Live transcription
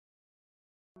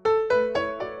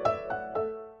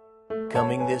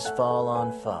Coming this fall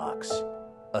on Fox.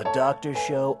 A doctor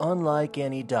show unlike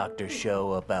any doctor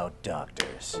show about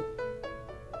doctors.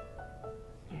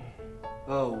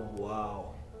 Oh,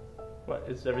 wow. What,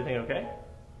 is everything okay?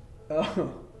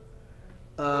 Oh.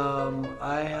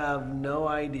 I have no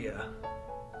idea.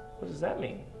 What does that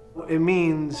mean? It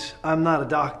means I'm not a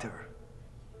doctor.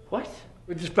 What?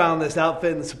 We just found this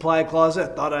outfit in the supply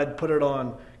closet. Thought I'd put it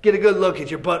on. Get a good look at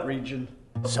your butt region.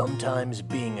 Sometimes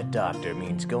being a doctor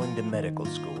means going to medical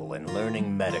school and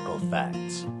learning medical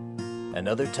facts. And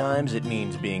other times it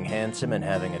means being handsome and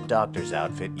having a doctor's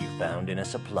outfit you found in a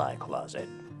supply closet.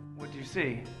 What'd you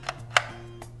see?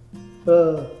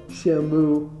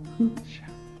 Shamu.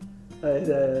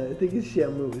 I think it's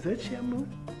Shamu. Is that Shamu?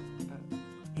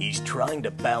 He's trying to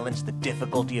balance the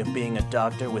difficulty of being a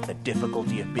doctor with the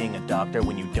difficulty of being a doctor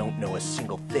when you don't know a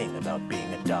single thing about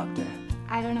being a doctor.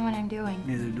 I don't know what I'm doing.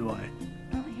 Neither do I.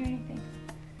 I don't hear anything.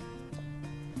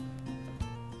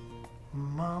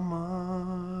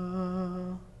 Mama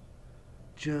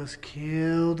just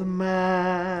killed a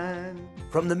man.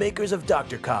 From the makers of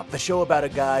Dr. Cop, the show about a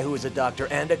guy who is a doctor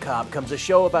and a cop, comes a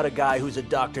show about a guy who's a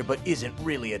doctor but isn't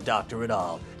really a doctor at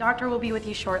all. Doctor will be with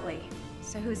you shortly.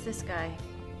 So who's this guy?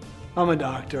 I'm a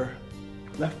doctor.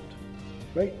 Left,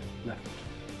 right, left.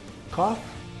 Cough.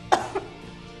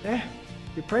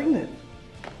 You're pregnant.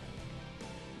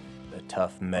 The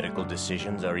tough medical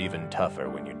decisions are even tougher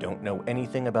when you don't know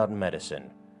anything about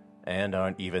medicine and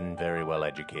aren't even very well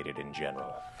educated in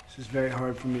general. This is very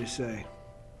hard for me to say.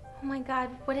 Oh my God,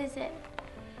 what is it?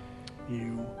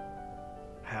 You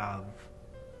have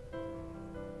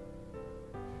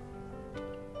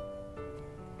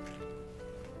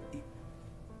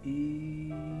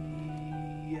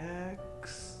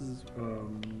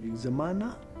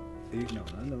examina?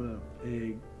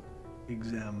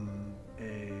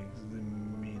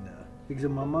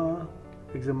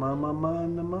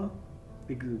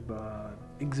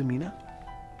 Examina?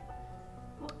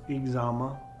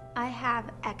 Exama. I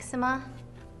have eczema.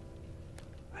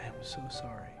 I am so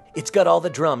sorry. It's got all the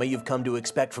drama you've come to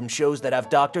expect from shows that have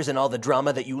doctors and all the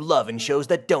drama that you love in shows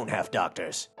that don't have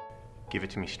doctors. Give it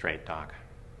to me straight, Doc.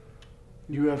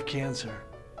 You have cancer.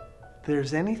 If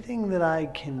there's anything that I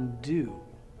can do.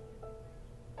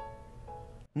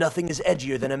 Nothing is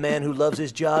edgier than a man who loves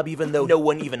his job even though no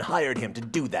one even hired him to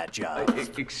do that job.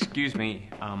 Excuse me,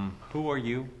 who are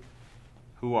you?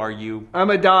 Who are you? I'm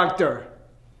a doctor.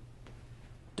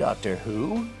 Doctor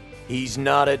Who? He's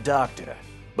not a doctor,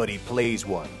 but he plays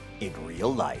one in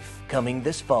real life. Coming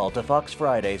this fall to Fox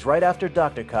Fridays right after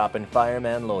Dr. Cop and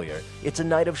Fireman Lawyer. It's a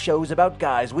night of shows about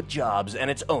guys with jobs, and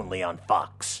it's only on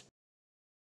Fox.